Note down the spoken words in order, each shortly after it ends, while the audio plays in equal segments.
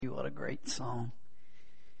a great song.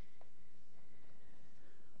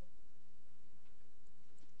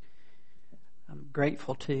 I'm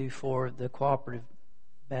grateful too for the Cooperative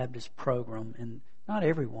Baptist program, and not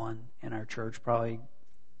everyone in our church probably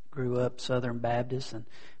grew up Southern Baptist and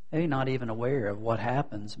maybe not even aware of what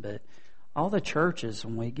happens, but all the churches,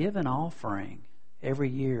 when we give an offering every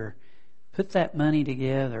year, put that money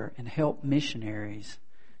together and help missionaries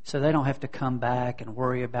so they don't have to come back and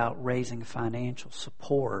worry about raising financial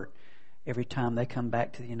support every time they come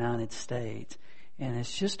back to the United States. And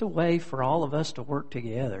it's just a way for all of us to work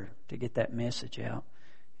together to get that message out.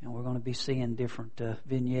 And we're going to be seeing different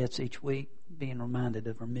vignettes each week, being reminded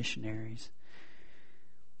of our missionaries.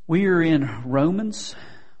 We are in Romans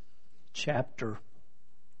chapter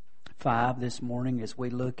 5 this morning as we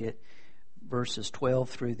look at verses 12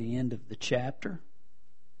 through the end of the chapter.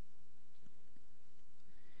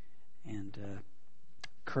 And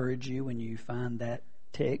encourage you when you find that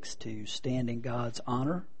text to stand in God's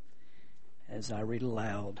honor as I read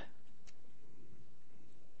aloud.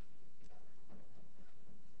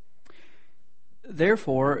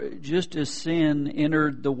 Therefore, just as sin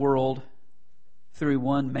entered the world through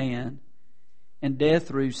one man, and death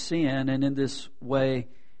through sin, and in this way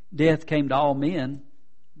death came to all men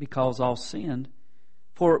because all sinned.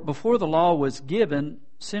 For before the law was given,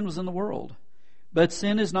 sin was in the world. But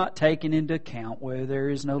sin is not taken into account where there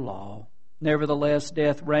is no law. Nevertheless,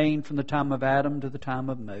 death reigned from the time of Adam to the time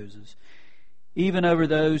of Moses, even over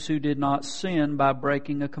those who did not sin by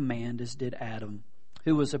breaking a command, as did Adam,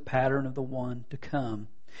 who was a pattern of the one to come.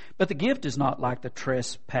 But the gift is not like the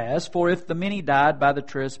trespass, for if the many died by the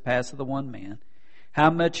trespass of the one man, how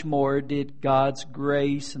much more did God's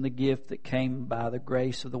grace and the gift that came by the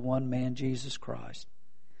grace of the one man, Jesus Christ,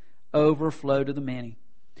 overflow to the many?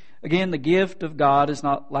 Again, the gift of God is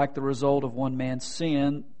not like the result of one man's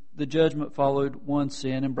sin. The judgment followed one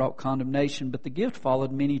sin and brought condemnation, but the gift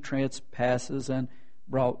followed many trespasses and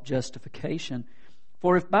brought justification.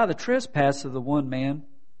 For if by the trespass of the one man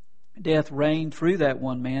death reigned through that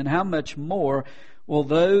one man, how much more will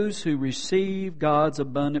those who receive God's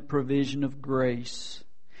abundant provision of grace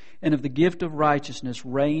and of the gift of righteousness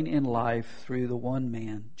reign in life through the one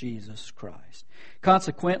man, Jesus Christ?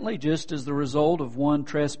 Consequently, just as the result of one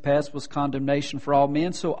trespass was condemnation for all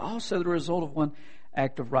men, so also the result of one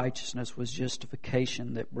act of righteousness was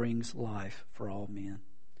justification that brings life for all men.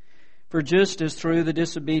 For just as through the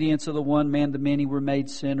disobedience of the one man the many were made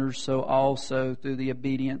sinners, so also through the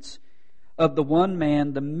obedience of the one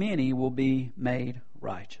man the many will be made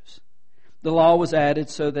righteous. The law was added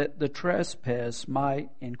so that the trespass might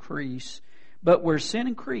increase, but where sin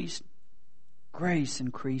increased, grace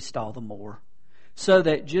increased all the more, so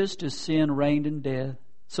that just as sin reigned in death,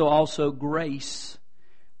 so also grace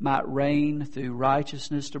might reign through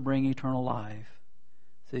righteousness to bring eternal life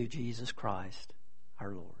through Jesus Christ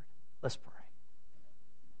our Lord. Let's pray.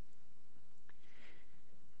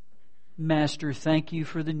 Master, thank you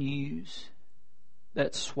for the news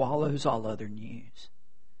that swallows all other news.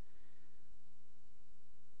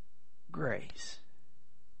 Grace.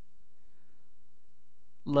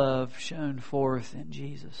 Love shown forth in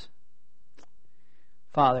Jesus.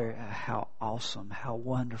 Father, how awesome, how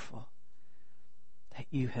wonderful that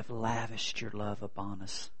you have lavished your love upon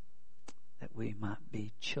us, that we might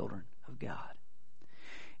be children of God.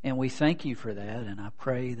 And we thank you for that, and I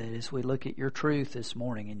pray that as we look at your truth this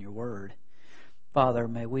morning in your word, Father,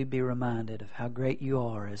 may we be reminded of how great you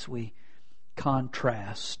are as we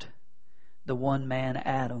contrast the one man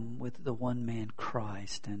Adam with the one man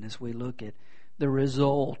Christ, and as we look at the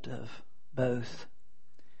result of both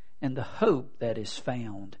and the hope that is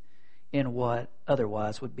found in what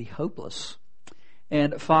otherwise would be hopeless.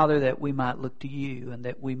 And Father, that we might look to you and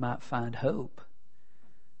that we might find hope,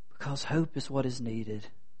 because hope is what is needed.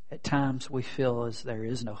 At times we feel as there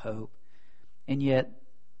is no hope, and yet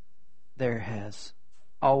there has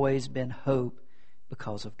always been hope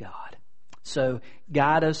because of God. So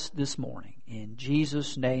guide us this morning. In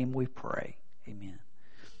Jesus' name we pray. Amen.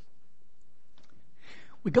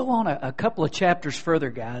 We go on a couple of chapters further,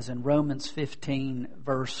 guys, in Romans 15,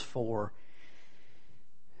 verse 4.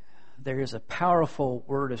 There is a powerful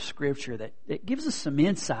word of Scripture that gives us some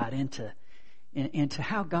insight into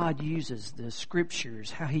how God uses the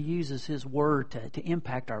Scriptures, how He uses His Word to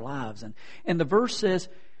impact our lives. And the verse says,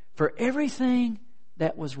 for everything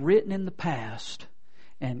that was written in the past,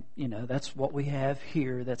 and that's what we have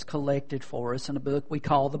here that's collected for us in a book we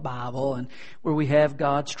call the Bible, and where we have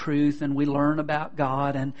God's truth and we learn about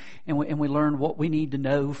God and we learn what we need to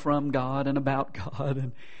know from God and about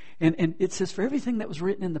God. And it says for everything that was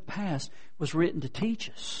written in the past was written to teach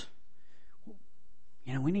us.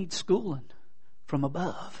 We need schooling from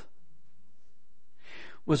above.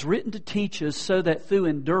 was written to teach us so that through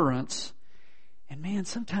endurance, and man,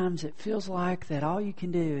 sometimes it feels like that all you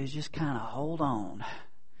can do is just kind of hold on.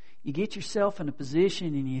 You get yourself in a position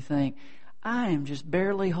and you think, I am just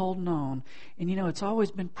barely holding on. And it's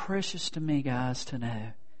always been precious to me, guys, to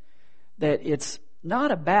know that it's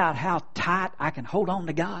not about how tight I can hold on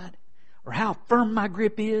to God or how firm my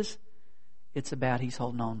grip is. It's about He's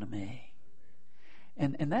holding on to me.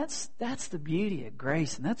 And that's the beauty of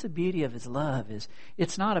grace, and that's the beauty of His love. Is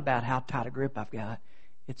it's not about how tight a grip I've got.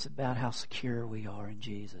 It's about how secure we are in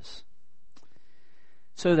Jesus.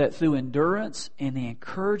 So that through endurance and the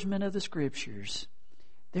encouragement of the Scriptures,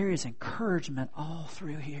 there is encouragement all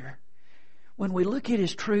through here. When we look at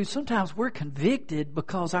His truth, sometimes we're convicted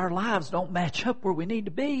because our lives don't match up where we need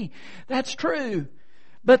to be. That's true.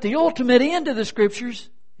 But the ultimate end of the Scriptures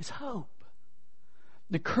is hope.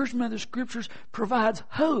 The encouragement of the Scriptures provides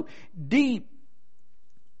hope. Deep,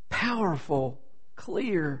 powerful,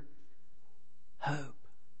 clear hope.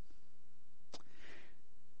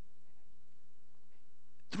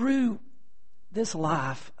 Through this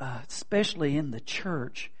life, especially in the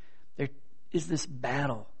church, there is this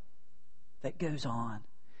battle that goes on.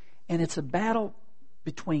 And it's a battle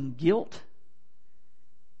between guilt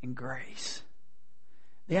and grace.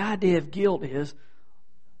 The idea of guilt is,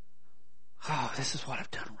 this is what I've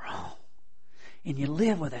done wrong. And you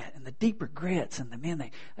live with that, and the deep regrets, and the men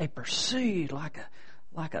they pursued like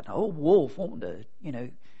an old wolf wanting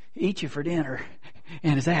to, eat you for dinner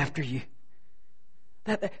and is after you.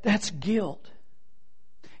 That's guilt.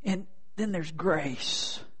 And then there's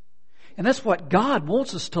grace. And that's what God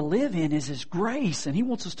wants us to live in, is His grace. And He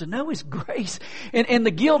wants us to know His grace. And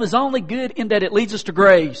the guilt is only good in that it leads us to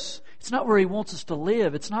grace. It's not where He wants us to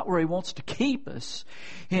live. It's not where He wants to keep us.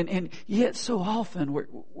 And yet so often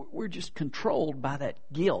we're just controlled by that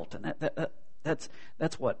guilt. And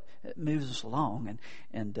that's what moves us along.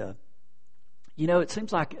 And it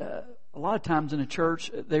seems like a lot of times in a church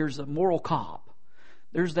there's a moral cop.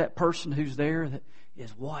 There's that person who's there that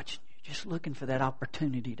is watching you, just looking for that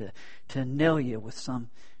opportunity to nail you with some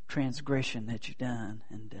transgression that you've done.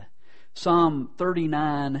 And Psalm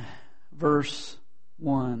 39 verse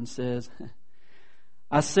 1 says,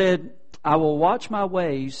 I said, I will watch my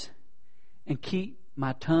ways and keep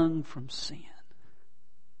my tongue from sin.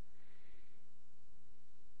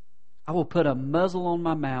 I will put a muzzle on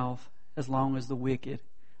my mouth as long as the wicked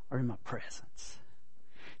are in my presence.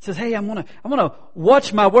 It says, hey, I'm gonna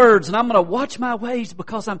watch my words and I'm gonna watch my ways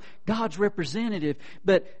because I'm God's representative.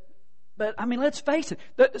 But I mean, let's face it,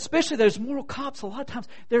 especially those moral cops, a lot of times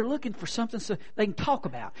they're looking for something so they can talk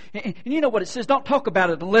about. And you know what it says, don't talk about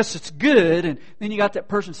it unless it's good. And then you got that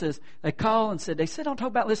person says, they call and said, they said don't talk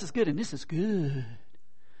about it unless it's good, and this is good.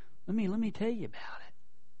 Let me tell you about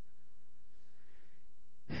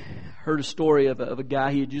it. Heard a story of a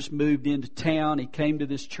guy. He had just moved into town. He came to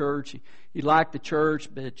this church. He liked the church,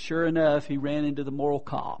 but sure enough, he ran into the moral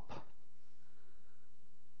cop.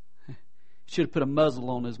 Should have put a muzzle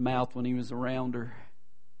on his mouth when he was around her.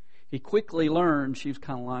 He quickly learned she was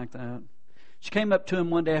kind of like that. She came up to him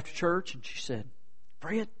one day after church and she said,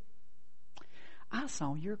 Fred, I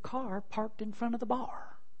saw your car parked in front of the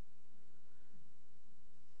bar.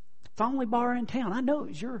 It's the only bar in town. I know it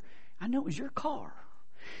was your car.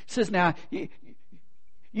 He says, now, you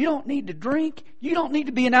don't need to drink. You don't need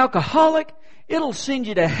to be an alcoholic. It'll send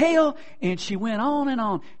you to hell. And she went on and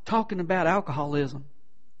on talking about alcoholism.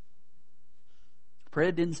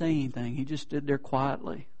 Fred didn't say anything. He just stood there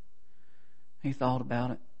quietly. He thought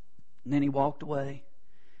about it. And then he walked away.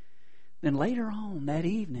 Then later on that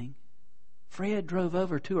evening, Fred drove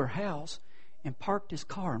over to her house and parked his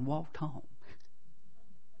car and walked home.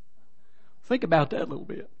 Think about that a little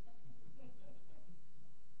bit.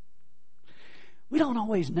 We don't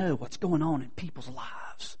always know what's going on in people's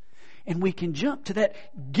lives. And we can jump to that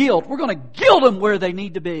guilt. We're going to guilt them where they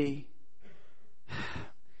need to be.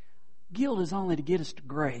 Guilt is only to get us to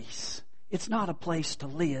grace. It's not a place to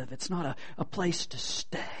live. It's not a place to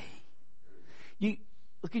stay. You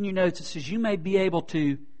look in your notes. It says you may be able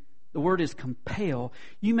to, the word is compel.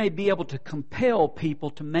 You may be able to compel people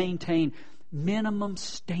to maintain minimum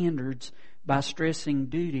standards by stressing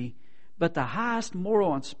duty. But the highest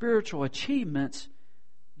moral and spiritual achievements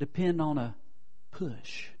depend on a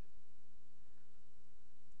push.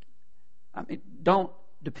 I mean, don't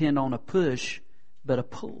depend on a push, but a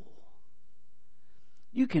pull.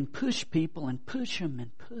 You can push people and push them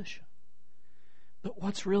and push them. But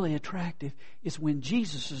what's really attractive is when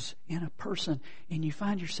Jesus is in a person and you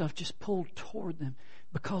find yourself just pulled toward them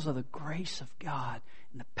because of the grace of God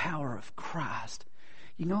and the power of Christ.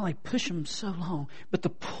 You can only push them so long, but the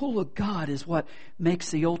pull of God is what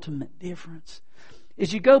makes the ultimate difference.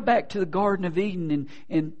 is you go back to the Garden of Eden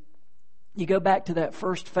and you go back to that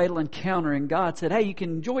first fatal encounter, and God said, hey, you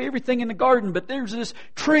can enjoy everything in the garden, but there's this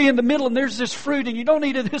tree in the middle and there's this fruit and you don't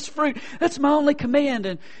eat of this fruit. That's my only command.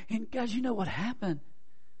 And guys, you know what happened?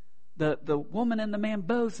 The woman and the man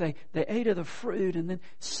both, they ate of the fruit, and then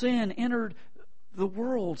sin entered the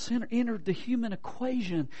world, sin entered the human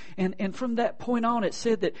equation. And from that point on, it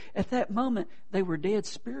said that at that moment they were dead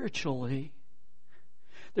spiritually.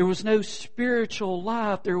 There was no spiritual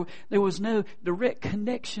life. There was no direct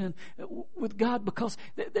connection with God, because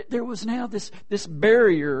there was now this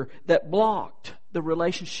barrier that blocked the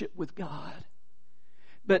relationship with God.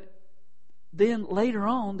 But then later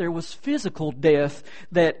on, there was physical death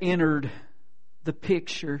that entered the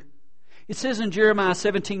picture. It says in Jeremiah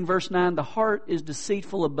 17 verse 9, the heart is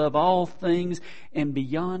deceitful above all things and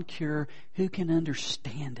beyond cure. Who can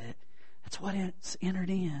understand it? That's what it's entered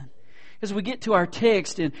in. As we get to our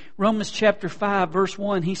text in Romans chapter 5 verse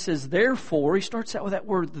 1, he says, therefore, he starts out with that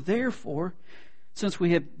word, therefore, since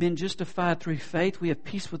we have been justified through faith, we have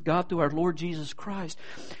peace with God through our Lord Jesus Christ.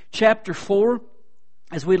 Chapter 4,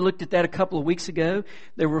 as we looked at that a couple of weeks ago,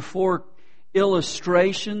 there were 4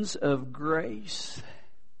 illustrations of grace,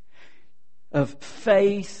 of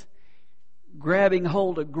faith, grabbing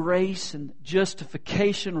hold of grace and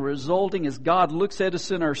justification resulting as God looks at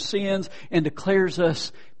us in our sins and declares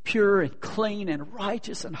us pure and clean and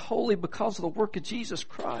righteous and holy because of the work of Jesus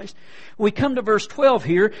Christ. We come to verse 12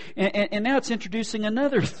 here, and now it's introducing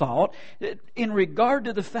another thought in regard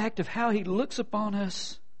to the fact of how He looks upon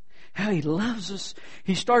us, how He loves us.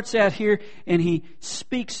 He starts out here and He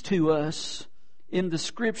speaks to us in the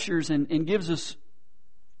Scriptures and gives us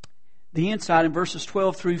the insight in verses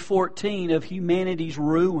 12 through 14 of humanity's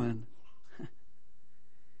ruin.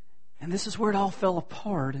 And this is where it all fell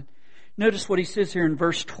apart. Notice what he says here in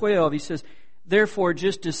verse 12. He says, therefore,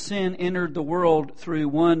 just as sin entered the world through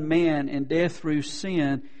one man and death through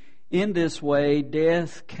sin, in this way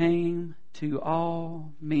death came to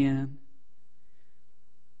all men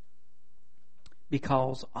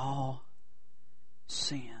because all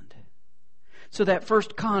sinned. So that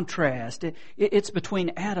first contrast, it's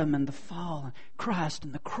between Adam and the fall, and Christ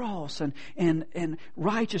and the cross, and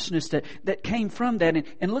righteousness that came from that.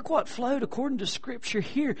 And look what flowed according to Scripture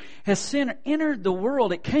here. As sin entered the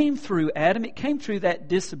world, it came through Adam. It came through that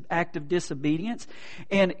act of disobedience.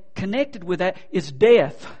 And connected with that is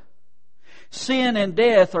death. Sin and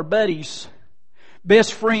death are buddies,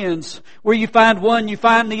 best friends. Where you find one, you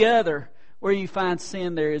find the other. Where you find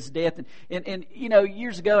sin, there is death. And you know,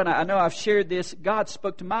 years ago, and I know I've shared this, God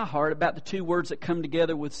spoke to my heart about the 2 words that come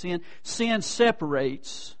together with sin. Sin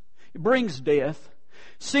separates. It brings death.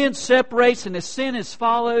 Sin separates, and as sin is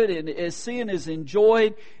followed, and as sin is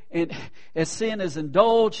enjoyed, and as sin is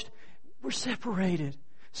indulged, we're separated.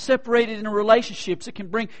 Separated in relationships. It can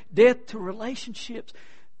bring death to relationships.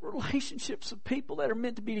 Relationships of people that are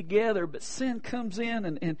meant to be together, but sin comes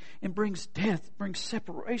in and brings death, brings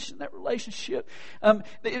separation in that relationship.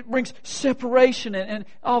 It brings separation and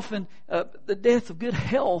often the death of good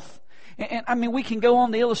health. And I mean, we can go on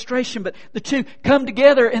the illustration, but the 2 come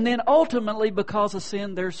together, and then ultimately, because of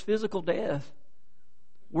sin, there's physical death.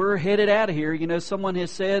 We're headed out of here. You know, someone has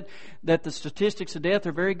said that the statistics of death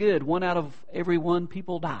are very good. 1 out of every 1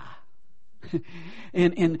 people die.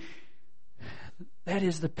 and that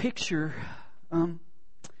is the picture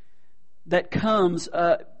that comes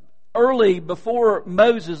early before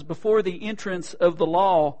Moses, before the entrance of the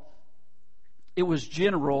law. It was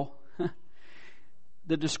general.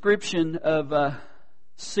 The description of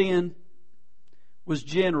sin was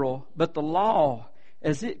general, but the law,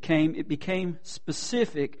 as it came, it became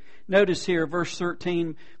specific. Notice here, verse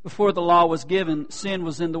 13, before the law was given, sin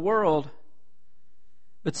was in the world,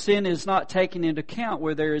 but sin is not taken into account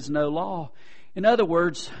where there is no law. In other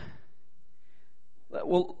words,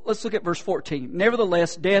 well, let's look at verse 14.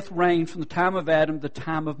 Nevertheless, death reigned from the time of Adam to the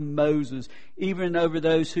time of Moses, even over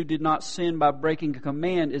those who did not sin by breaking a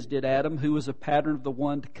command, as did Adam, who was a pattern of the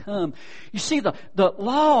one to come. You see, the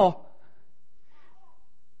law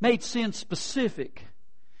made sin specific.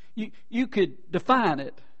 You could define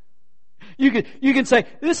it. You can say,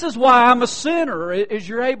 this is why I'm a sinner, as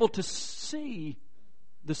you're able to see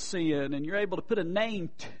the sin and you're able to put a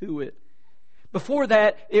name to it. Before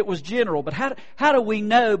that, it was general. But how do we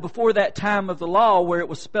know before that time of the law where it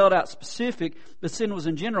was spelled out specific that sin was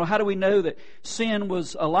in general? How do we know that sin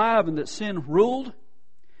was alive and that sin ruled?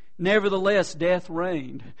 Nevertheless, death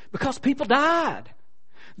reigned. Because people died.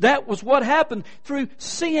 That was what happened. Through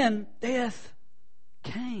sin, death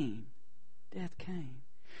came. Death came.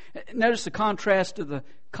 Notice the contrast of the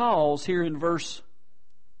cause here in verse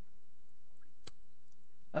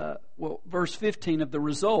verse 15 of the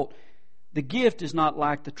result. The gift is not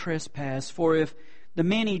like the trespass. For if the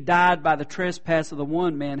many died by the trespass of the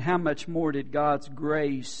one man, how much more did God's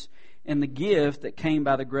grace and the gift that came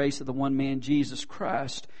by the grace of the one man, Jesus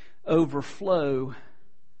Christ, overflow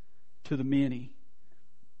to the many?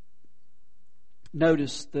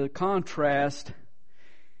 Notice the contrast.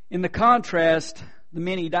 In the contrast, the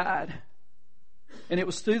many died. And it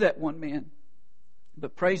was through that one man.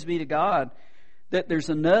 But praise be to God that there's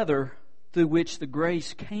another through which the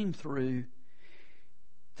grace came through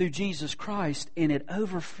Jesus Christ, and it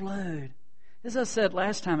overflowed. As I said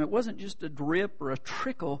last time, it wasn't just a drip or a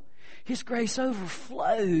trickle. His grace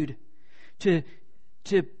overflowed to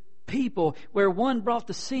people where one brought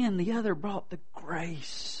the sin, the other brought the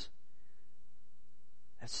grace.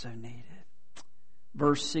 That's so needed.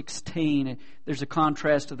 Verse 16, there's a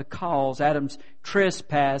contrast to the cause. Adam's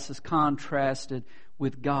trespass is contrasted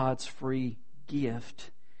with God's free gift.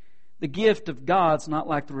 The gift of God's not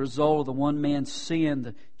like the result of the one man's sin.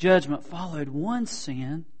 The judgment followed one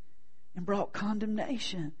sin and brought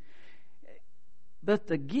condemnation. But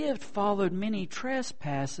the gift followed many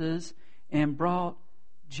trespasses and brought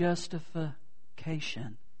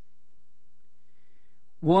justification.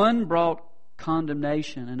 One brought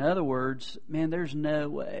condemnation. In other words, man, there's no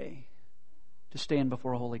way to stand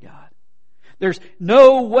before a holy God. There's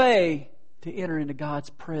no way to enter into God's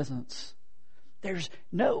presence. There's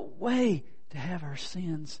no way to have our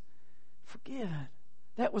sins forgiven.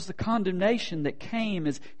 That was the condemnation that came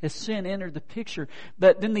as sin entered the picture.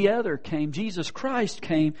 But then the other came. Jesus Christ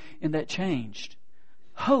came, and that changed.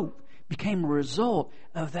 Hope became a result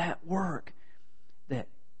of that work that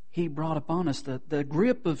He brought upon us. The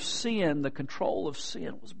grip of sin, the control of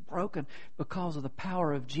sin was broken because of the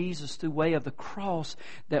power of Jesus through way of the cross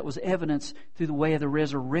that was evidenced through the way of the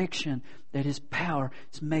resurrection, that His power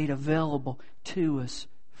is made available to us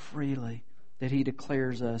freely, that He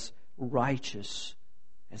declares us righteous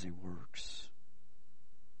as He works.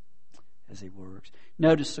 As He works.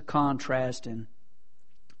 Notice the contrast in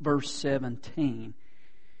verse 17,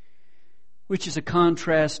 which is a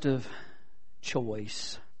contrast of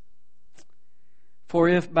choice. For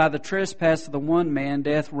if by the trespass of the one man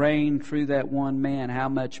death reigned through that one man, how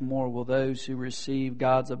much more will those who receive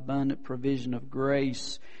God's abundant provision of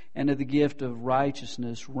grace and of the gift of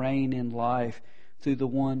righteousness reign in life through the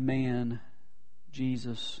one man,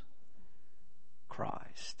 Jesus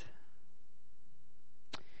Christ?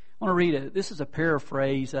 I want to read it. This is a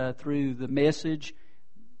paraphrase through the Message.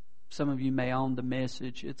 Some of you may own the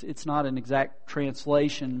Message. It's not an exact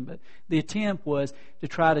translation, but the attempt was to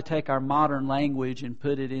try to take our modern language and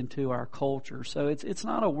put it into our culture. So it's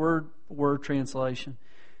not a word translation,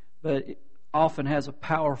 but it often has a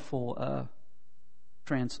powerful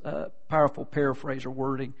paraphrase or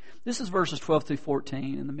wording. This is verses 12 through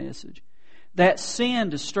 14 in the Message. That sin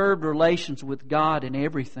disturbed relations with God in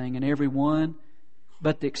everything and everyone,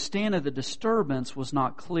 but the extent of the disturbance was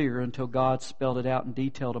not clear until God spelled it out in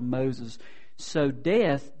detail to Moses. So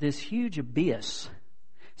death, this huge abyss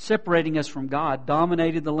separating us from God,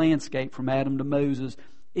 dominated the landscape from Adam to Moses.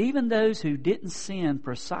 Even those who didn't sin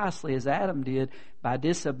precisely as Adam did by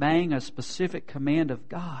disobeying a specific command of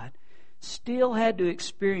God still had to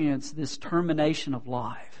experience this termination of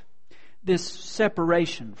life, this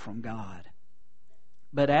separation from God.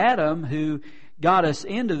 But Adam, who got us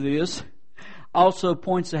into this, also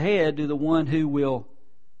points ahead to the one who will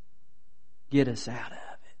get us out of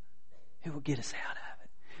it. Who will get us out of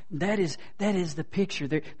it. That is the picture.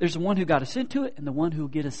 There's the one who got us into it and the one who will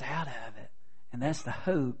get us out of it. And that's the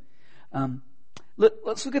hope.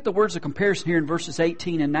 Let's look at the words of comparison here in verses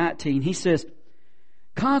 18 and 19. He says,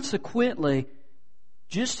 consequently,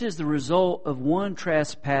 just as the result of one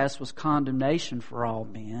trespass was condemnation for all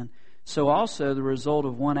men, so also the result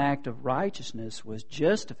of one act of righteousness was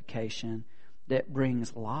justification that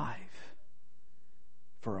brings life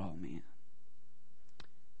for all men.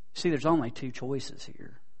 See, there's only two choices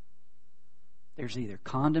here. There's either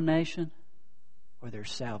condemnation or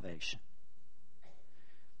there's salvation.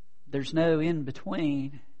 There's no in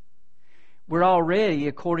between. We're already,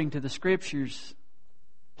 according to the Scriptures,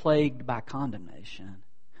 plagued by condemnation.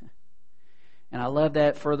 And I love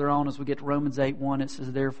that further on as we get to Romans 8:1, it says,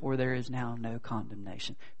 therefore there is now no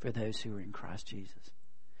condemnation for those who are in Christ Jesus.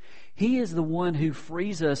 He is the one who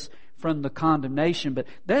frees us from the condemnation, but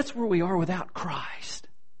that's where we are without Christ.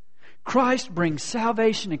 Christ brings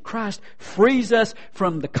salvation and Christ frees us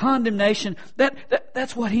from the condemnation.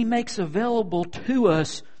 That's what He makes available to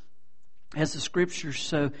us, as the Scriptures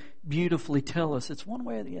so beautifully tell us. It's one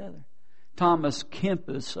way or the other. Thomas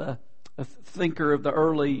Kempis, a thinker of the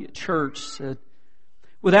early church, said,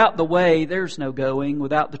 Without the way, there's no going.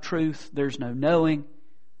 Without the truth, there's no knowing.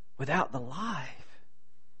 Without the life,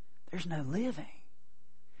 there's no living.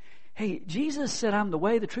 Hey, Jesus said, I'm the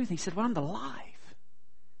way, the truth. He said, well, I'm the life.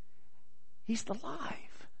 He's the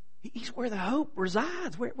life. He's where the hope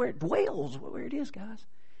resides, where it dwells, where it is, guys.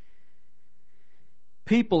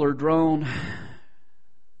 People are drawn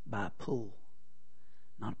by a pull,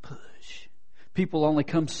 not a push. People only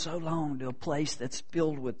come so long to a place that's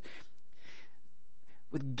filled with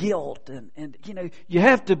guilt and you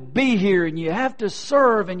have to be here and you have to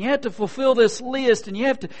serve and you have to fulfill this list and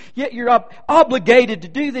yet you're obligated to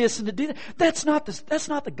do this and to do that. That's not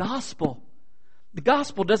the gospel. The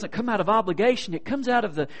gospel doesn't come out of obligation. It comes out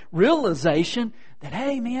of the realization that,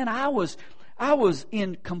 hey man, I was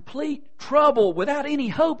in complete trouble without any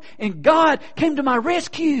hope, and God came to my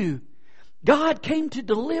rescue. God came to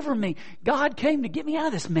deliver me. God came to get me out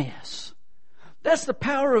of this mess. That's the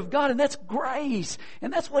power of God, and that's grace.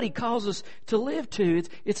 And that's what He calls us to live to.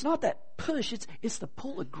 It's not that push, it's the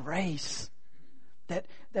pull of grace that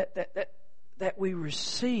we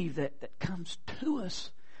receive, that comes to us.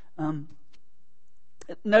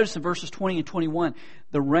 Notice in verses 20 and 21,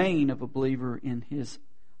 the reign of a believer in His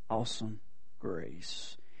awesome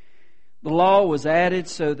grace. The law was added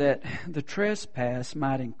so that the trespass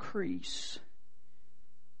might increase.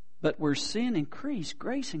 But where sin increased,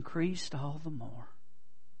 grace increased all the more.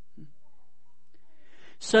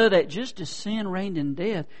 So that just as sin reigned in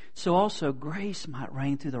death, so also grace might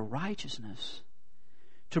reign through the righteousness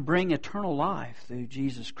to bring eternal life through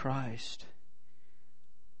Jesus Christ,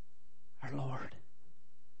 our Lord.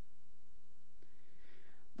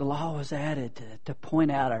 The law was added to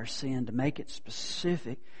point out our sin, to make it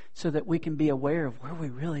specific, so that we can be aware of where we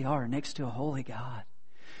really are next to a holy God.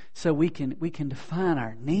 So we can define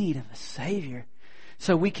our need of a Savior.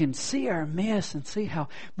 So we can see our mess and see how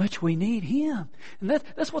much we need Him. And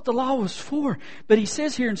that's what the law was for. But He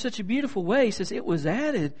says here in such a beautiful way, He says it was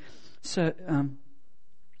added so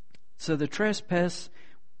the trespass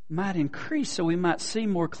might increase, so we might see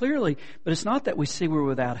more clearly. But it's not that we see we're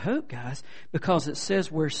without hope, guys, because it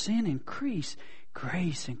says where sin increased,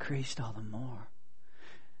 grace increased all the more.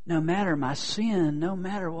 No matter my sin, no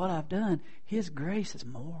matter what I've done, His grace is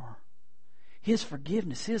more. His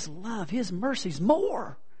forgiveness, His love, His mercy is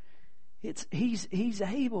more. He's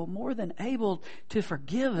able, more than able, to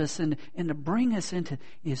forgive us and to bring us into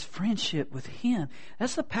His friendship with Him.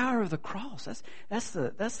 That's the power of the cross. That's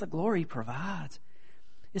the glory He provides.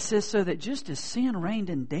 It says so that just as sin reigned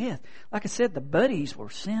in death, like I said, the buddies were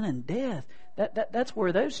sin and death. That's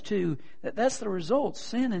where those two, that's the result,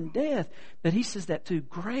 sin and death. But He says that through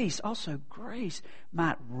grace, also grace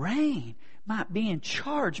might reign, might be in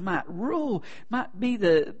charge, might rule, might be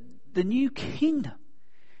the new kingdom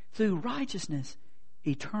through righteousness,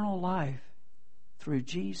 eternal life through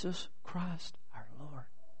Jesus Christ our Lord.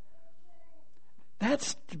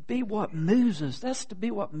 That's to be what moves us. That's to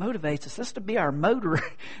be what motivates us. That's to be our motor.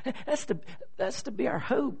 That's to be our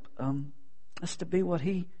hope. That's to be what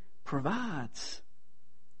He provides.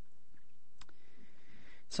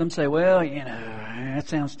 Some say, well, that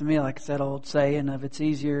sounds to me like it's that old saying of it's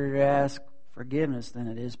easier to ask forgiveness than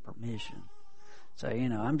it is permission. So,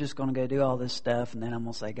 I'm just going to go do all this stuff and then I'm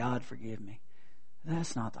going to say, God, forgive me.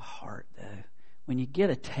 That's not the heart, though. When you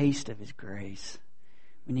get a taste of His grace,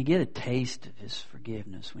 when you get a taste of His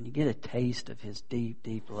forgiveness, when you get a taste of His deep,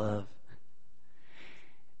 deep love,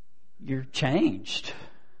 you're changed.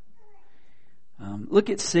 Look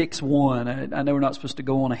at 6:1. I know we're not supposed to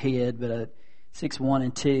go on ahead, but 6:1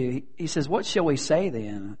 and 2. He says, what shall we say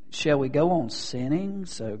then? Shall we go on sinning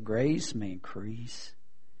so grace may increase?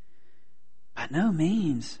 By no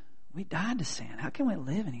means. We died to sin. How can we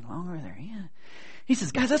live any longer therein? He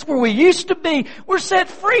says, guys, that's where we used to be. We're set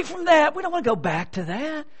free from that. We don't want to go back to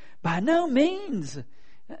that. By no means.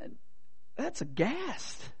 That's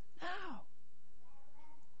aghast.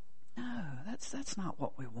 No, that's not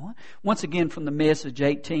what we want. Once again, from the Message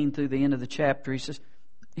 18 through the end of the chapter, he says,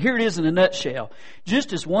 here it is in a nutshell.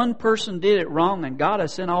 Just as one person did it wrong and got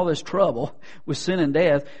us in all this trouble with sin and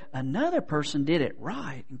death, another person did it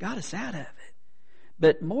right and got us out of it.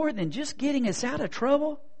 But more than just getting us out of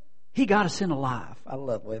trouble, He got us into life. I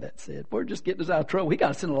love the way that's said. We're just getting us out of trouble. He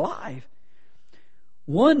got us into life.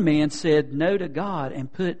 One man said no to God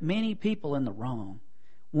and put many people in the wrong.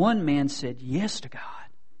 One man said yes to God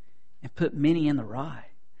and put many in the right.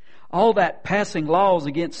 All that passing laws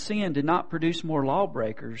against sin did not produce more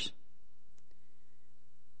lawbreakers.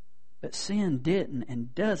 But sin didn't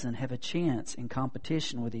and doesn't have a chance in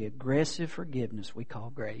competition with the aggressive forgiveness we call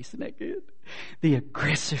grace. Isn't that good? The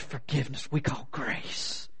aggressive forgiveness we call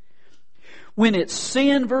grace. When it's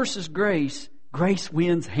sin versus grace, Grace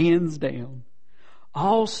wins hands down.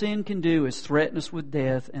 All sin can do is threaten us with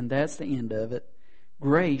death, and that's the end of it.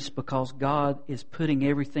 Grace, because God is putting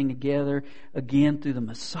everything together again through the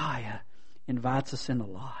Messiah, invites us into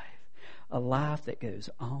life. A life that goes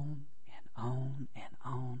on and on and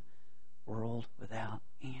on. World without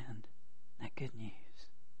end. Isn't that good news?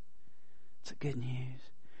 It's a good news.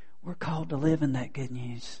 We're called to live in that good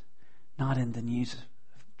news, not in the news of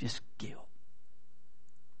just guilt.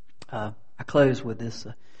 I close with this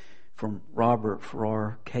from Robert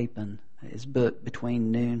Farrar Capon, his book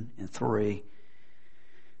Between Noon and 3,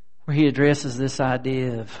 where he addresses this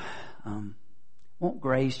idea of won't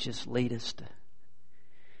grace just lead us to,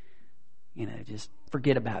 just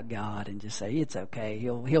forget about God and just say, it's okay,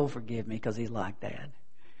 He'll forgive me because He's like that.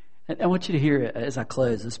 And I want you to hear it as I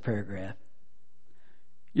close this paragraph.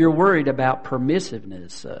 You're worried about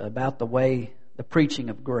permissiveness, about the way the preaching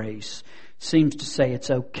of grace seems to say it's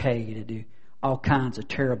okay to do all kinds of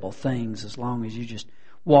terrible things as long as you just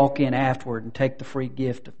walk in afterward and take the free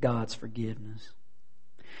gift of God's forgiveness.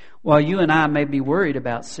 While you and I may be worried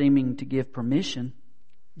about seeming to give permission,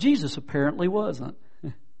 Jesus apparently wasn't.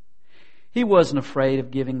 He wasn't afraid of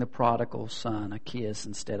giving the prodigal son a kiss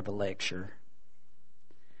instead of a lecture,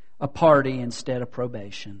 a party instead of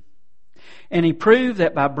probation. And He proved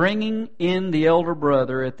that by bringing in the elder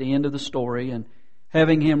brother at the end of the story and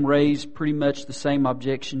having him raise pretty much the same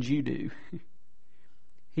objections you do,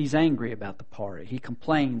 He's angry about the party. He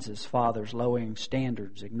complains His father's lowering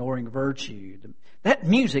standards, ignoring virtue. That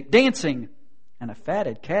music, dancing, and a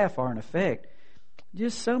fatted calf are in effect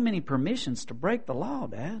just so many permissions to break the law,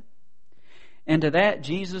 Dad. And to that,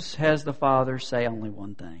 Jesus has the Father say only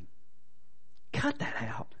one thing. Cut that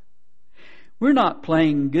out. We're not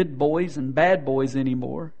playing good boys and bad boys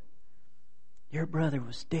anymore. Your brother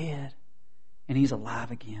was dead, and he's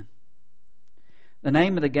alive again. The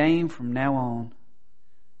name of the game from now on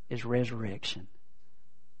is resurrection,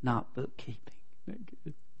 not bookkeeping.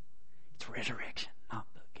 It's resurrection, not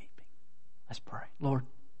bookkeeping. Let's pray. Lord,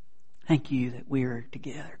 thank You that we are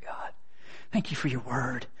together, God. Thank You for Your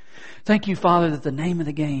word. Thank You, Father, that the name of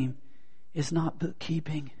the game is not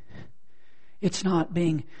bookkeeping. It's not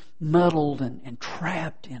being muddled and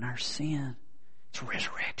trapped in our sin. It's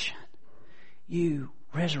resurrection. You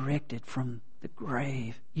resurrected from the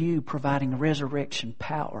grave. You providing resurrection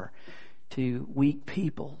power to weak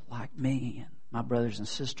people like me and my brothers and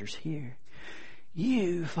sisters here.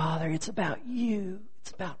 You, Father, it's about You.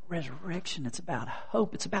 It's about resurrection. It's about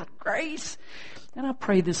hope. It's about grace. And I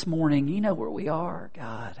pray this morning, You know where we are,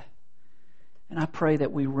 God. And I pray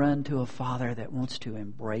that we run to a Father that wants to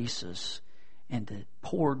embrace us and to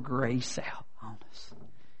pour grace out on us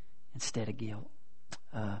instead of guilt.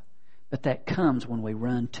 But that comes when we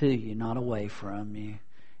run to You, not away from You.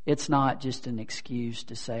 It's not just an excuse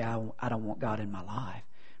to say, I don't want God in my life.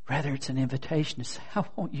 Rather, it's an invitation to say, I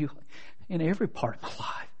want You in every part of my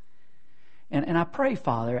life. And I pray,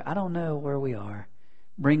 Father, I don't know where we are.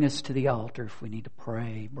 Bring us to the altar if we need to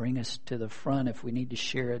pray. Bring us to the front if we need to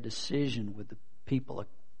share a decision with the people of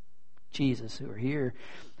Jesus who are here.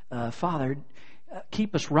 Father,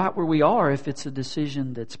 keep us right where we are if it's a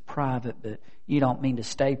decision that's private, but You don't mean to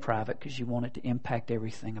stay private because You want it to impact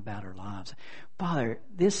everything about our lives. Father,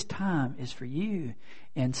 this time is for You,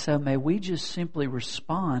 and so may we just simply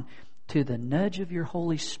respond to the nudge of Your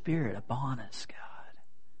Holy Spirit upon us, God,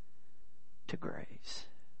 to grace.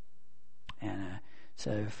 And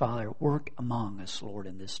so, Father, work among us, Lord,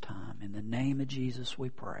 in this time. In the name of Jesus we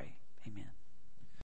pray. Amen.